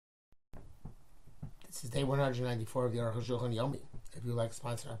This is day 194 of the Aruch HaShulchan Yomi. If you like to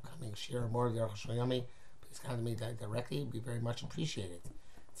sponsor upcoming share or more of the Aruch HaShulchan Yomi, please contact me directly. It would be very much appreciated.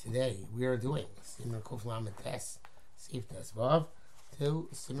 Today we are doing Siman Kuf Lamed Tes Sif Tes Vav to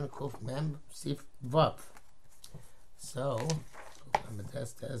Siman Kuf Mem Sif Vav. So Kuf Lamed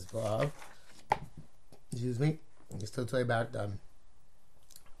Tes Tes Vav. Excuse me. I'm still talking about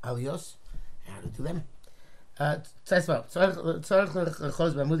aliyos, how to do them. Tes Vav. Tzarich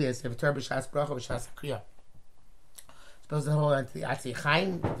lechos b'amudi esef Torah b'shas bracha b'shas kriya. Supposed to hold on to the Atzei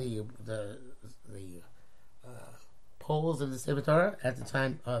Chaim, the poles of the Sefer Torah at the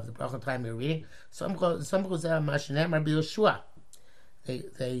time of the bracha time you're reading. Some chuzah mashanem Rabbi Yoshua. They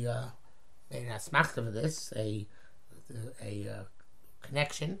made an asmachta for this, a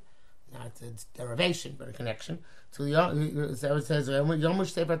connection, not a derivation, but a connection to the. So it says Yomush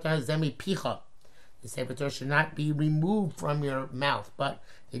Sefer Torah zemi picha. The Sefer Torah should not be removed from your mouth, but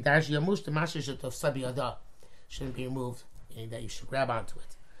the Darsh Yamush the Mashish of Sabi Yada shouldn't be removed, meaning that you should grab onto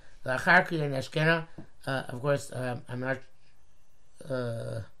it. The Acharki and Eshkena, of course, I'm not.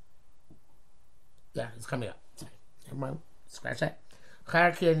 Yeah, it's coming up. Sorry, never mind. Scratch that.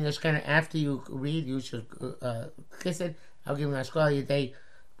 Acharki and Eshkena. After you read, you should kiss it. I'll give you an Ashkala day.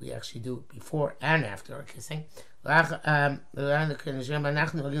 We actually do it before and after our kissing. Right,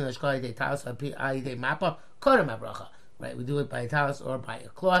 we do it by a talis or by a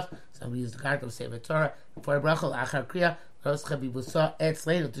cloth. Some we use the card of Sefer Torah for a bracha l'achar kriya.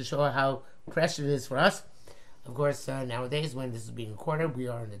 To show how precious it is for us. Of course, nowadays when this is being recorded, we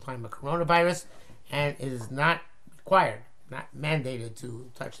are in the time of coronavirus, and it is not required, not mandated to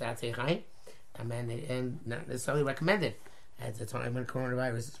touch the Atzei Chaim, and not necessarily recommended at the time when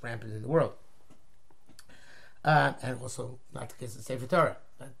coronavirus is rampant in the world. And also not to kiss the Sefer Torah,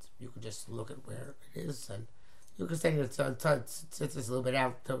 but you could just look at where it is, and you can send your tzitzis a little bit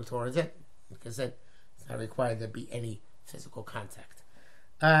out towards it, because it's not required there be any physical contact.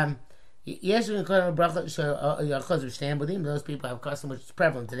 Yes, those people have custom which is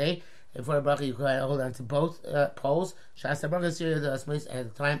prevalent today. For a bracha, you can hold on to both poles. And at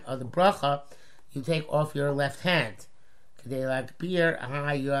the time of the bracha, you take off your left hand.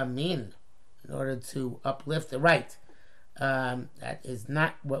 In order to uplift the right. That is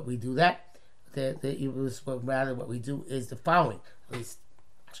not what we do that. Rather what we do is the following. At least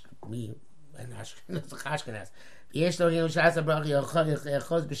me and Ashkenaz.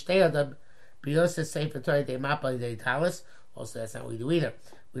 Also, that's not what we do either.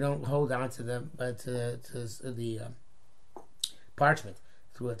 We don't hold on to the parchment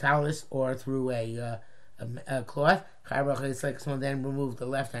through a talus or through a cloth. It's like someone then remove the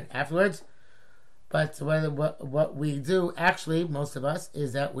left hand afterwards. But what we do, actually, most of us,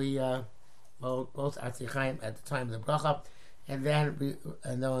 is that we both Atzei Chaim at the time of the bracha, and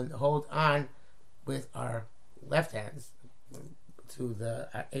then hold on with our left hands to the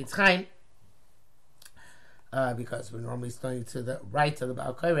Eitz Chaim, because we're normally standing to the right of the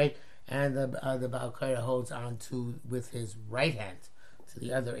Baal Koreh, and the Baal Koreh holds on to with his right hand to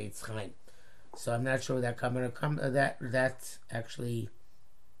the other Eitz Chaim. So I'm not sure where that actually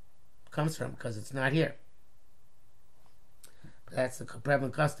comes from, because it's not here. But that's the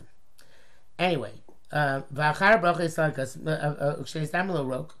prevalent custom. Anyway, if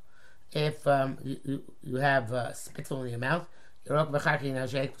you have spittle in your mouth,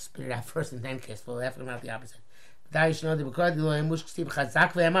 spit it out first and then kiss. Well, after not the opposite.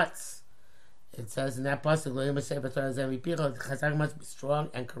 It says in that pasuk, chazak must be strong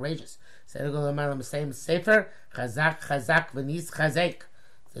and courageous. Sefer chazak v'nis chazek.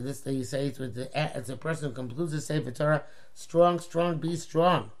 So this thing you say it's a person who concludes the Sefer Torah, strong, be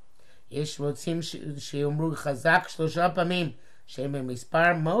strong. Yesh rotzim she'umru chazak shlosha pamim she'em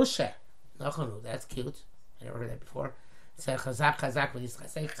mispar Moshe. Nachonu, that's cute. I never heard that before. It says chazak v'nis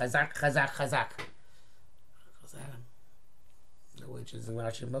chazak. Which is in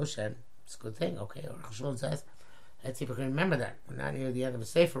Rashi Moshe. It's a good thing. Okay, or Chashon says, let's see if we can remember that. We're not near the end of a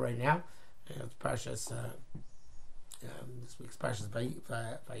Sefer right now. It's Parshas. This week's Parshas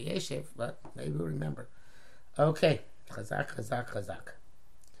Vayeshev, but maybe we'll remember. Okay, chazak.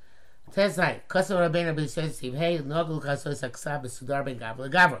 Tezai, Kasam Rabbeinu says, "Hey, nogul chasos aksab sudar ben gavra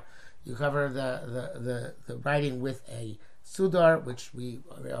gavra." You cover the writing with a sudar, which we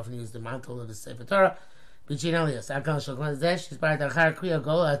very often use the mantle of the Sefer Torah. B'chin aliyos, akal shulchan zesh, inspired achar kriya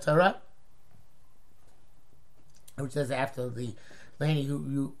gola Torah, which says after the lady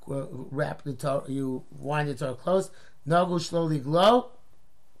you wrap the Torah, you wind the Torah close. Nagu slowly glow.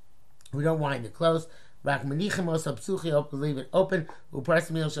 We don't wind it close. Rak manichim also psuchi, leave it open.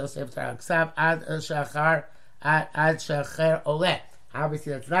 U'pras mil shel sefer Torah ksav ad shachar oleh.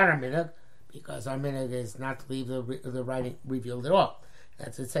 Obviously, that's not our minhag, because our minhag is not to leave the writing revealed at all.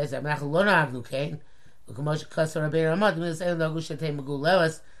 That's what it says. It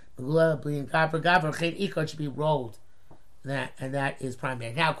should be rolled. That is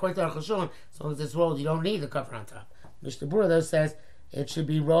primary. Now, according to Aruch Shulchan, as long as it's rolled, you don't need the cover on top. Mishnah Berurah though says it should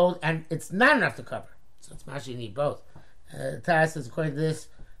be rolled, and it's not enough to cover. So it's actually you need both. Taz says according to this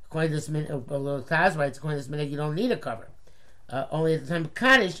minute, Taz writes according to this minute, you don't need a cover. Only at the time of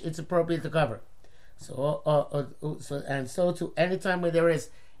Kaddish, it's appropriate to cover. So to any time where there is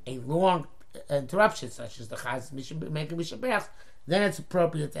a long interruption, such as the Chaz making Mishabech, then it's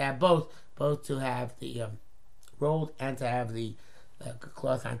appropriate to have both to have the rolled and to have the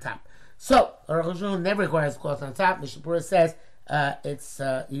cloth on top. So Aruch Shulchan never requires cloth on top. Mishnah Berurah says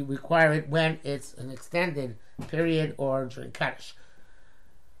you require it when it's an extended period or during Kaddish.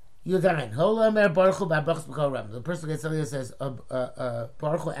 Yudain Holamer Baruch Hu B'Brachos B'Kol Ram. The person gets something that says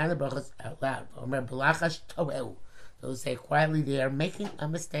Baruch Hu and the brachos out loud. Omer B'Lachash Toeu. Those say quietly they are making a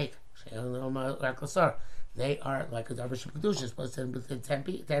mistake. They are like a Darvish Kedusha, supposed to within 10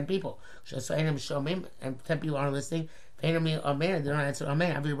 people. And 10 people aren't listening. They don't answer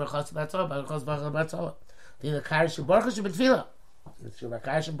Amen. Avi Brachos B'Tzol, Brachos B'Tzol. The Karish Baruch Hu B'Tfilah.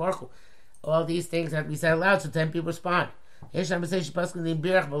 All these things have to be said aloud, so 10 people respond. Say they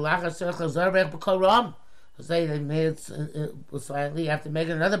made it slightly. You have to make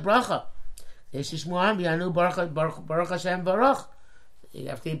another bracha. You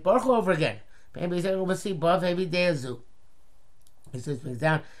have to eat baruch over again. Maybe he said we'll see above every day of zoo. He says brings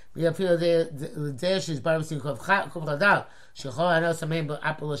down. We feel the day she's barbecue kuf chadal. Shechol anos amen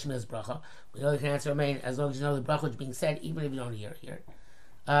b'apolosh min bracha. We only can answer amen as long as you know the bracha is being said, even if you don't hear it here.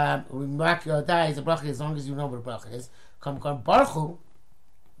 We mark your die is a bracha as long as you know what a bracha is. Come baruch Hu,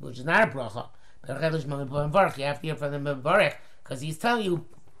 which is not a bracha. You have to hear from the mevarech because he's telling you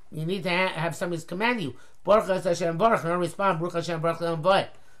need to have somebody command you. Baruch Hashem baruch, and respond Baruch Hashem baruch le'am v'ay.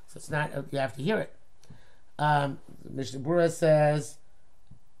 So it's not you have to hear it. Mishnah Berurah says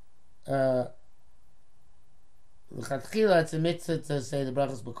l'chatchila it's a mitzvah to say the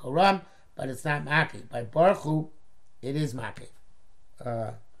brachos b'kol ram, but it's not makiv. By baruch Hu, it is makiv.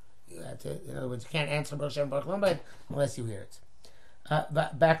 You have to, in other words, you can't answer Baruch Hashem Baruch Le'am unless you hear it.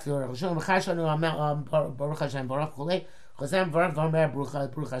 Back to the Aruch Shulchan. Baruch Hashem Baruch Chulei. Chosem Baruch V'Omer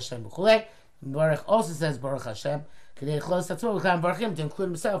Baruch Hashem Chulei. Baruch also says Baruch Hashem. Kedei Chlos Tatzur V'Kam Baruchim to include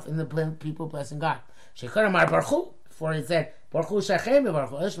himself in the people blessing God. Shekar Amar Baruch Hu before he said Baruch Hu Shachem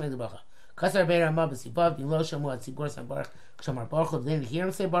Baruch Hu Eshmei Baruch Hu. Kasar Beir Ramah B'Sibav Yilo Shamu At Tzibor Sam Baruch Shamar Baruch Hu. They didn't hear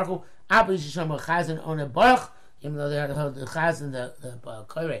him say Baruch Hu. Abu Yishamu Chazan One Baruch. Even though they had the Chaz and the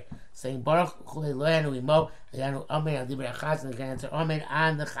Koire saying Baruch Chulei Lo Yanu Imo Yanu Amen Al Divrei Chaz and they can answer Amen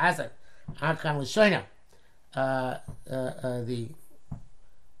on the Chazan Akam L'Shoina. In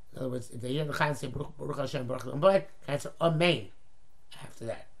other words, if they hear the Chaz say Baruch Hashem Baruch Le'am v'ay, can answer Amen after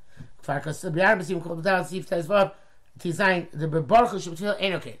that. Farkas the B'yar B'sim Kol B'dal Sif Tezvav Tizayin the Baruch Hashem Tefillah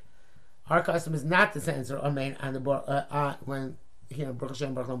ain't okay. Our custom is not to answer Amen on the when Baruch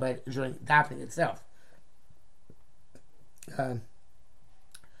Hashem Baruch Le'am v'ay during davening itself.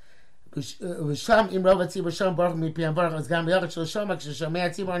 ושם אם רוב הציבור שום ברוך מפיהם ברוך אז גם ביחד של שומע כששומע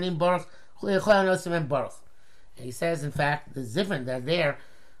הציבור עונים ברוך יכול לענות סימן ברוך. And he says in fact it's different that there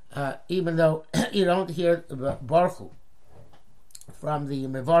even though you don't hear Baruch Hu from the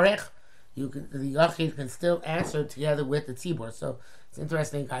Mevorech the Yachid can still answer together with the tzibur. So it's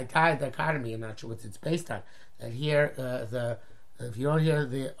interesting dichotomy. I'm not sure what it's based on, that here if you don't hear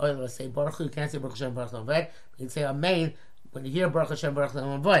the oil say Baruch Hu, you can't say Baruch Hashem Baruch Le'am v'ay. You can say Amen when you hear Baruch Hashem Baruch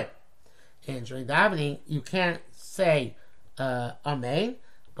Le'am v'ay. And during davening, you can't say Amen,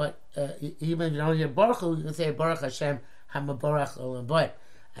 but even if you don't hear Baruch Hu, you can say Baruch Hashem Hamabarach Le'am v'ay.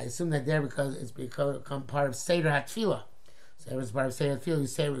 I assume that there because it's become part of Seder HaTfilah. So it's part of Seder HaTfilah. You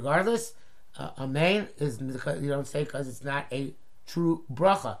say regardless. Amen is because you don't say because it's not a true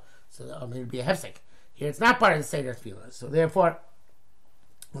bracha. So Amen would be a hefsek. Here it's not part of the Seder HaTfilah. So therefore,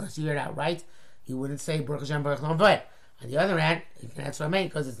 unless you hear it outright, you wouldn't say Baruch Hashem Baruch Le'am v'ay. On the other hand, you can answer Amen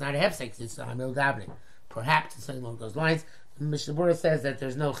because it's not a hefsek, it's a hamil davening. Perhaps it's something along those lines. Mishnah Berurah says that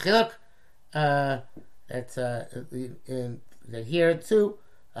there's no chiluk, that here too,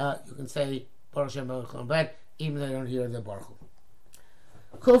 you can say Baruch Hashem Baruch Le'am v'ay, even though you don't hear the Baruch Hu.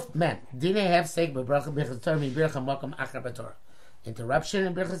 Kuf Mem, Dinei hefsek b'bracha b'chas Torah mi'bircha makam achar b'Torah. Interruption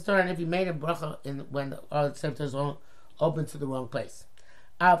in birchas Torah, and if you made a bracha when all the sectors are open to the wrong place.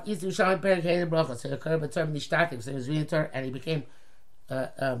 So he occurred by Torah nishtatim, so he was reading Torah and he became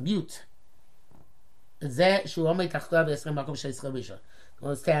mute. When it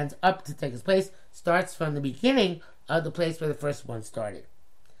stands up to take his place, starts from the beginning of the place where the first one started.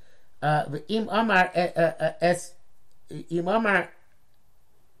 Im Amar es Im Amar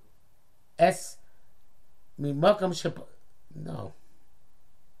es Mimakam Shep. No.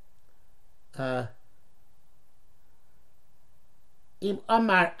 Im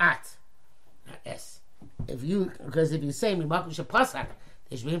Amar at, not s. Because if you say Mimakam Shepasak,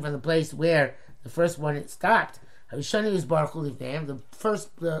 they should be from the place where the first one it stopped. Harishani is Baruch Hu Livneim.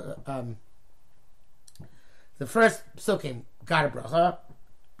 The first psukim got a bracha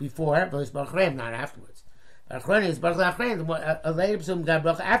before, but it's Baruch Reim, not afterwards. Baruch is Baruch Lachreim. A later psukim got a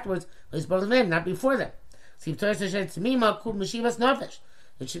bracha afterwards, but it's Baruch Reim, not before them. See, Torah says Tzmima Kul Meshivas Nefesh.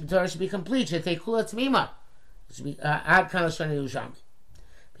 The Torah should be complete. Should take Kula Tzmima. It should be Ad Kal Shani Yerushalmi.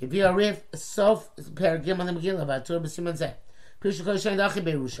 If you are Rif Sof Per Gimel the Megillah about Torah B'Siman Zeh. Pishu Kol Shani Dachi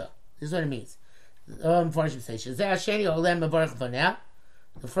Beirusha. This is what it means. Unfortunately, say Shazeh Hasheni Olem Mevarach Vanel.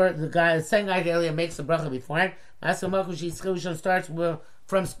 The second guy earlier makes the bracha beforehand. Master Malkush Yisrael starts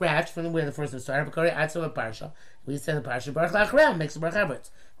from scratch, from where the first one started. Because adds to a parsha. We said the parsha Baruch Lachrem makes the bracha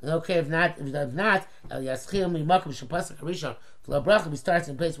afterwards. Okay, if not, El Yaschil Mimakum Shapasach Harishon. For a bracha, he starts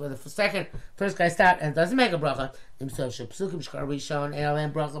in a place where the first guy stopped and doesn't make a bracha. Himself Shapsukim Shkar Rishon and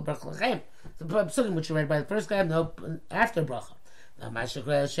Elam Bracha Lachem. The psukim which are read by the first guy, no after bracha. Now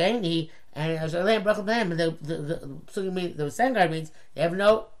Mashakra Sheni and Elam Bracha Lachem. The psukim mean the second guy means they have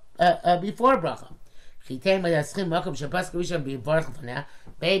no before bracha. Maybe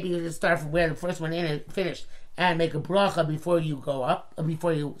you just start from where the first one in and finish and make a bracha before you go up,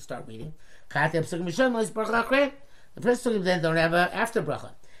 before you start reading. The first psukim then don't have a after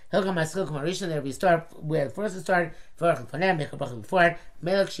bracha. There we start where the first one started, make a bracha before it, and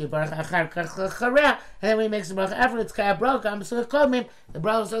then we make some bracha after it's kaya bracha. The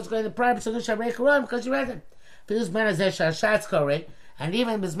bracha starts going to the prior psukim because you read them. And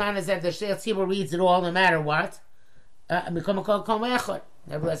even Bisman has said the Sheikh Tzibur reads it all no matter what.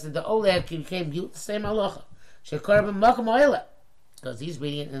 Nevertheless, the Oleg became the same halacha. Because he's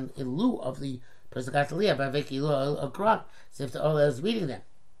reading it in lieu of the person got to live by Veki Lu Akron, as if the Oleg is reading them.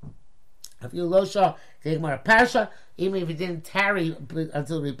 If you Losha, take more a parsha, even if he didn't tarry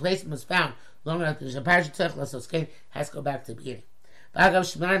until the replacement was found, long enough, there's a parsha tzech, so skin has to go back to the beginning. Hi,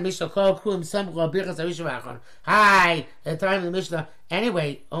 the time of the Mishnah.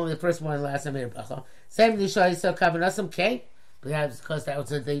 Anyway, only the first one and the last time made a bracha. Same Nisha Yisrael Kavanasam Kain, because that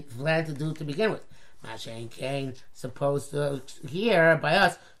was what they planned to do to begin with. Masha and Kain supposed to hear by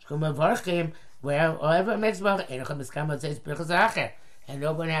us wherever it makes bracha, and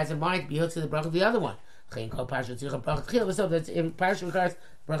no one has in mind to be hooked to the bracha of the other one. So that parsha regards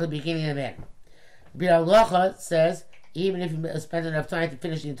bracha beginning and end. Bi'alacha says, even if you spend enough time to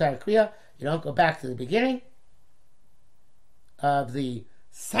finish the entire kriya, you don't go back to the beginning of the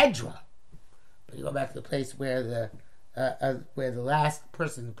sedra, but you go back to the place where the last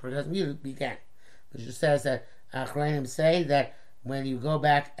person began. Which just says that Achronim say that when you go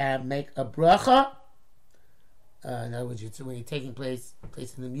back and make a bracha, in other words, when you're taking place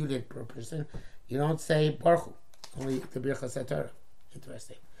in the muted person, you don't say Baruch Hu, only the Bircha Satorah.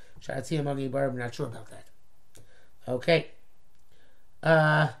 Interesting. Sharatzi among Yibar, I'm not sure about that. Okay.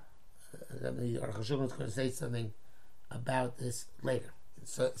 The Aruch HaShulchan is going to say something about this later.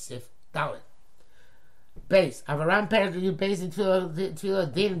 So, Sif Dalet. Base. Avaram Perek, you base in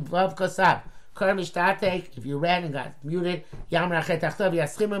Tefillah Din Vav Kosab. Kar Mishtatek, if you ran and got muted, Yam Rachet Achtav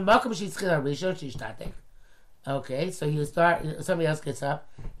Yaschim and Malkum Shitzchil Rishon Shishtatek. Okay, so somebody else gets up,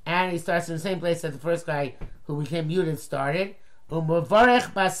 and he starts in the same place that the first guy who became muted started.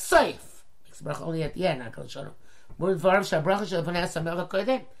 U'mavarech b'soif. Makes bracha only at the end, not kol shalom. The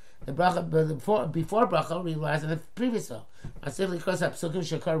bracha before bracha relies on the previous one. And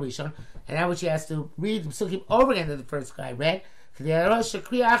now she has to read the psukim over again that the first guy read.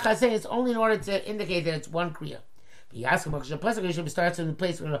 It's only in order to indicate that it's one kriya. It starts in the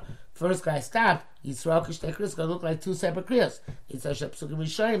place where the first guy stopped. It's going to look like two separate kriyas.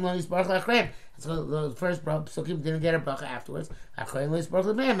 So the first psukim didn't get a bracha afterwards. And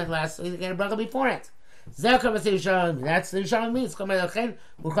the last so he didn't get a bracha before it. That's the Rishonim means.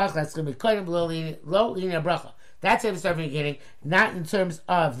 That's it from the beginning, not in terms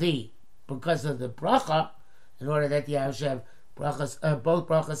of because of the bracha, in order that you have brachas, both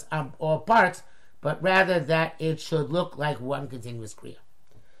brachas on all parts, but rather that it should look like one continuous kriya.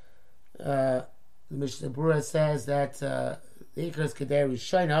 The Mishnah Berurah says that the Ikras Kedei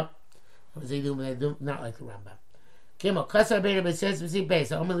Rishonim, they do not like the Rambam. Gimel Kasar Beina B'Seis B'Si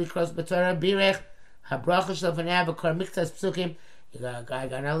Beis Omeli Kros B'Torah Birech Habracha Shel V'Nei B'Kar Miktas Psukim. You got a guy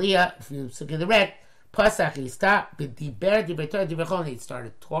got an aliyah. If you psukim the red, Pasach he stopped. B'Diber Diber Torah Diber Chol. He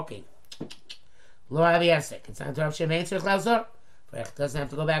started talking. Lo Avi Efsek. It's not Rav Shemein Tzarich Lazor. doesn't have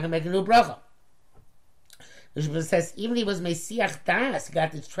to go back and make a new bracha. The Mishnah says even he was Mesiach Das, he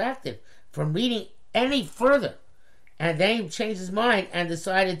got distracted from reading any further, and then he changed his mind and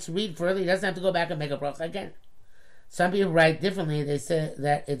decided to read further. He doesn't have to go back and make a bracha again. Some people write differently. They say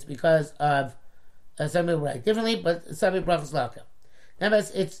that it's because of some people write differently, but some people brachas laka.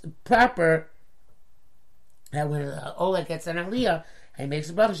 Nevertheless, it's proper that when Oleg gets an aliyah and he makes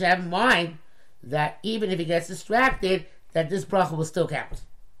a bracha, you have in mind that even if he gets distracted, that this bracha will still count.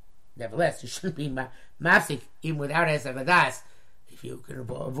 Nevertheless, you shouldn't be mafsik even without Hesed Das if you can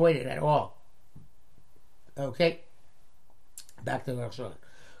avoid it at all. Okay, back to Rosh Hashanah.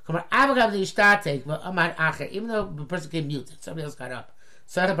 Even though the person came mute, somebody else got up.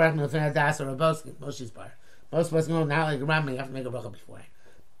 Moshe's bar. Most of us know now, like Rambam, you have to make a bracha beforehand.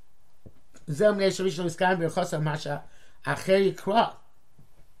 The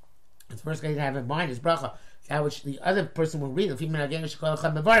first guy you have in mind is bracha, that which the other person will read.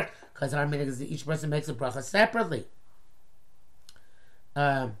 Because our minhag is that each person makes a bracha separately.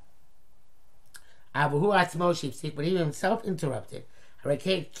 But even himself interrupted.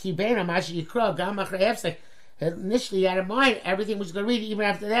 Initially, he had in mind everything was going to read even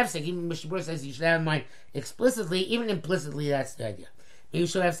after the hefsek. Even Mishnah Berurah says you should have in mind explicitly, even implicitly. That's the idea. Maybe you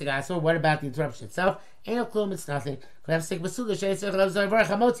should have hefsek. So, what about the interruption itself? Ain't no clue. It's nothing. Just because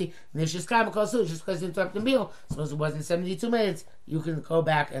you interrupt the meal, suppose it wasn't 72 minutes, you can go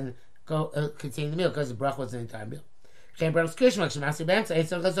back and go continue the meal because the bracha was an entire meal. In Brachas Krishma,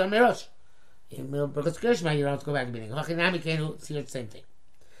 you don't have to go back to the beginning. Hachinami can't see the same thing.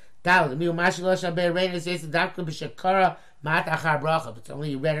 The meal Mashilosh Abe Rein is the Dakka B'Shekara Mat Achar Bracha, but only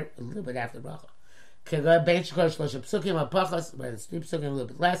you read it a little bit after bracha. Kega Ben Shekar Shlosh Psukim Apachas, but it's 3 psukim a little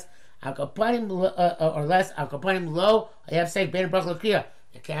bit less. Al Kapanim or less. Al Kapanim low. I have said Ben Bracha Kriya.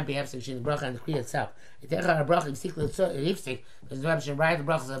 It can't be absent between the bracha and the kriya itself. It a bracha ifsik because the Rebbe should write the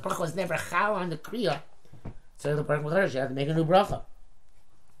bracha. So the bracha was never chal on the kriya. So the bracha you have to make a new bracha.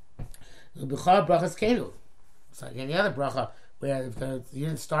 The b'chol brachas kenu. It's like any other bracha where if you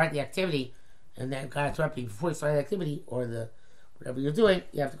didn't start the activity and then got interrupted before you started the activity or the whatever you're doing,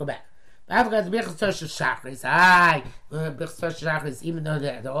 you have to go back. But I've got the Birchas Torah Shachris. Birchas Torah Shachris, even though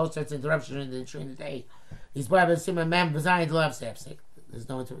there are all sorts of interruptions during the day, these boys have a man designed to love sepsik. There's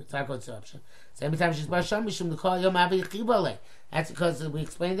no interruption. So every time she's Barsham, Mishum the call Yom Avi Chibale. That's because we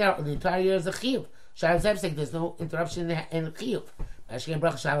explained that the entire year is a chiyuv. Shal Zepsik, there's no interruption in the chiyuv. Actually, in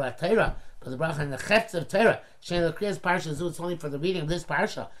bracha Shal Torah, but the bracha in the chetz of Torah, Shen the Kriyas Parsha Zu, it's only for the reading of this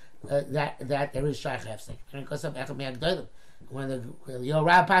parsha that there is Shaykh Hefsik. And it goes up Echad Me'agdolim when the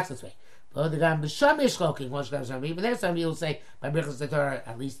Yorah passed this way. But the Gam B'Sham Yishloking, even there some people say by Birchas Torah,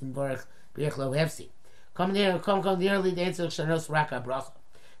 at least in Borach Birch Lo Hefsik. Come the early days of Shanos Raka Bracha.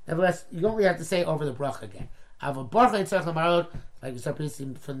 Nevertheless, you only have to say over the bracha again. Have a bracha in Tzarech Lamarot, like we saw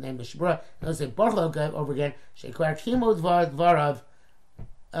previously from the name of Mishnah Berurah. Don't say bracha over again. Shekwar Kimu Dvarav,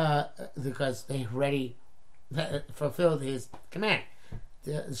 because they already fulfilled his command.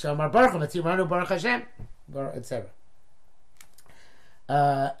 Shamar Baruch Matziranu Baruch Hashem, etc.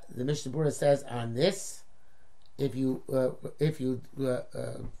 The Mishnah Berurah says on this, if you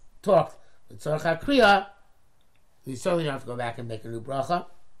talked Tzorach HaKriya, you certainly don't have to go back and make a new bracha.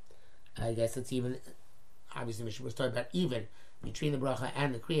 I guess it's even, obviously Mishnah was talking about even between the bracha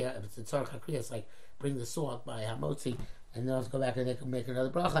and the kriya. If it's the Tzorach HaKriya, it's like bring the salt by Hamotzi and then have to go back and make another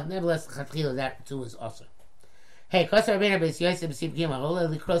bracha. Nevertheless, Chatchila, that too is awesome. Hey, Kosar Rabbeinu Beis Yosef B'Siv Gimel, Ola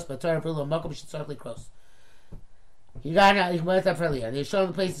Likros B'Torah Pilo Mokom Shetzorach Likros. You got it up earlier. They show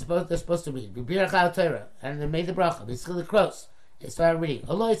the places they're supposed to read. B'Birach Al Torah, and they made the bracha. B'Schil Likros. They started reading.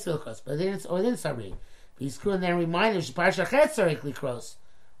 Allah is Likros, but they didn't start reading. B'Schil and then remind them Parsha Chetzorach Likros.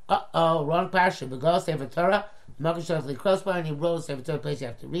 Wrong parsha. Begal Sefer Torah, Mokom Shetzorach Likros, and he wrote Sefer Torah place you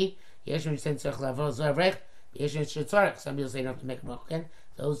have to read. Yeshua said Tzorach Lavor Zovrech. Yeshua Shetzorach. Some people say you don't have to make a bracha again.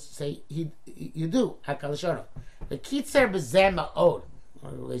 Those say you do. Hakal Shono. The Kitzer B'Zeh Ma'od.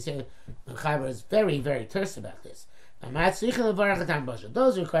 They say the Chaber is very, very terse about this. Those who require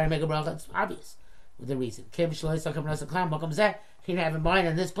to make a bracha, it's obvious with the reason. He didn't have in mind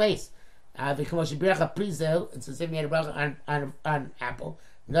in this place. It's as if he had a bracha on apple.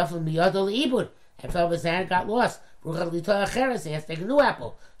 Nothing miyadol ibud. And fell his hand, got lost. He has to take a new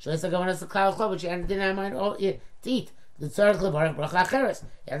apple. Which he didn't have in mind to eat. The tzarich levarach bracha acheres.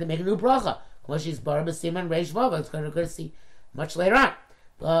 He had to make a new bracha. It's going to see much later on.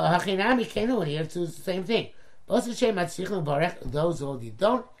 Hachinami kenu, and here too is the same thing. Those who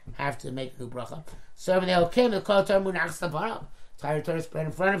don't have to make a new bracha. So when they came, the kol Torah munach stavarav. Torah is spread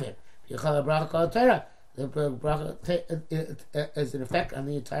in front of him. Yichal bracha kol Torah. The bracha is an effect on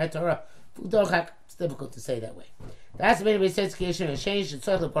the entire Torah. It's difficult to say that way. That's the way it says creation and change. It's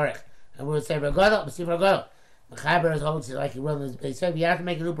sort of Baruch. And we would say Ragadol, B'Sif Ragadol. Mechaber is holds it like he wrote in his base. You have to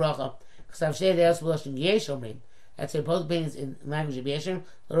make a new bracha. Because I've said else will in Yeshomrim. That's the both opinions in language of Yeshom.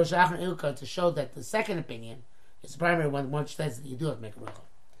 The Rosh Hashanah Ilka to show that the second opinion is the primary one, which says that you do have to make a bracha.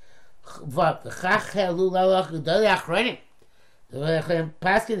 Vav the Chachelu Lalach Udali Achronim. The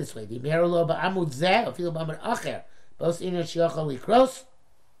Paskin this way. The Merulo Ba'amud Zeh or Filo Ba'amud Acher. Both in a Shiochal Likros.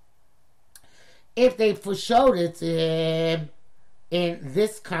 If they showed it in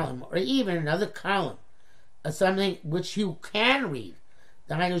this column or even another column, something which you can read.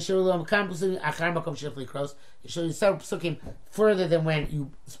 The Hainu Shirulom Kampusim Achar Makom Shifli Kros. You show you start psukim further than when you're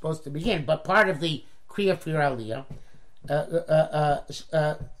supposed to begin, but part of the Kriya Fir Aliyah.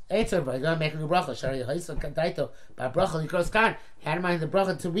 Eitzer, but don't make a new bracha. Shari Haisa Kantaito by bracha Likros Kan. Had in mind the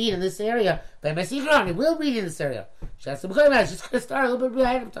bracha to read in this area. By Mesigron, he will read in this area. Just going to start a little bit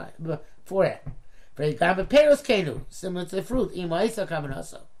ahead of time before it. Very Gama Peros Kenu, similar to the fruit. Ima Haisa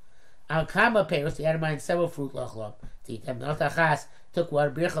Kamanasa. Al Kama Peros, he had in mind several fruit lachlam. Titem Notachas took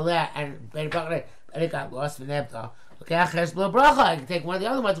one Birchaleh and Ben Bakre, and it got lost in Nebta. Okay, Acher's blow bracha. I can take one of the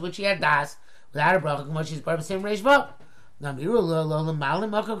other ones which he had das without a bracha, and she's part of the same reish vote. But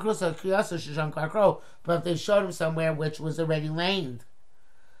if they showed him somewhere which was already laned,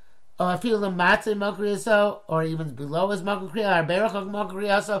 or I feel the matzah makriyaso, or even below his makriya, or berach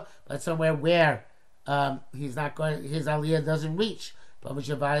makriyaso, but somewhere where he's not going, his aliyah doesn't reach. But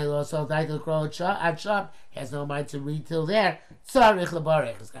Shavali also died to crow at shop, he has no mind to read till there. Tzarich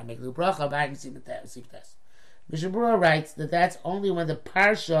lebarech. It's got to make a bracha. But I can see the test. Mishabura writes that that's only when the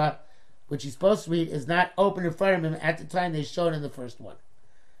parsha, which he's supposed to read, is not open in front of him at the time they showed him the first one.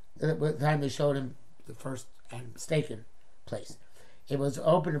 The time they showed him the first and mistaken place. It was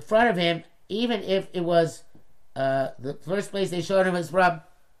open in front of him, even if it was the first place they showed him was from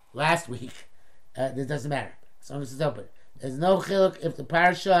last week. It doesn't matter as long as it's open. There's no chiluk if the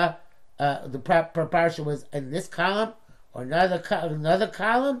parsha, the proper parsha was in this column or another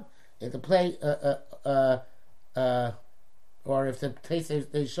column. If the play, or if the place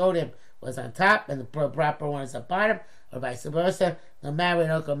they showed him was on top and the proper one is at bottom, or vice versa. No matter, we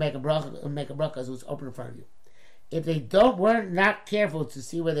don't go make a bracha as it's open in front of you. If they were not careful to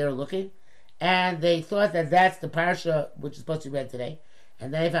see where they were looking, and they thought that that's the parsha which is supposed to be read today,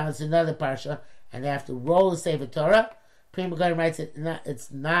 and then they found it's another parsha, and they have to roll the Sefer Torah. Prima Gadim writes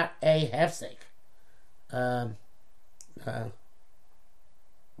it's not a hefsek.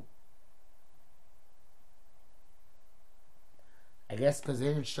 I guess because they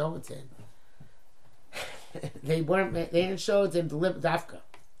didn't show it to him. They didn't show it to him to live dafka.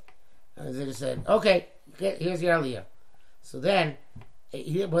 They just said, okay, here's your aliyah. So then,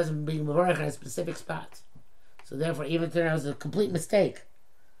 he wasn't being mevorach in a specific spot. So therefore, even if it was a complete mistake,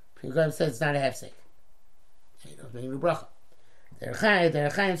 Prima Gadim said it's not a hefsek. He knows making a bracha. The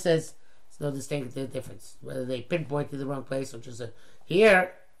Rechaim says there's no distinctive difference. Whether they pinpointed the wrong place or just said,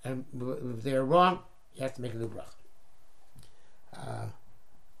 here, and if they're wrong, you have to make a new bracha.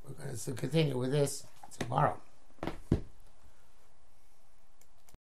 We're going to continue with this tomorrow.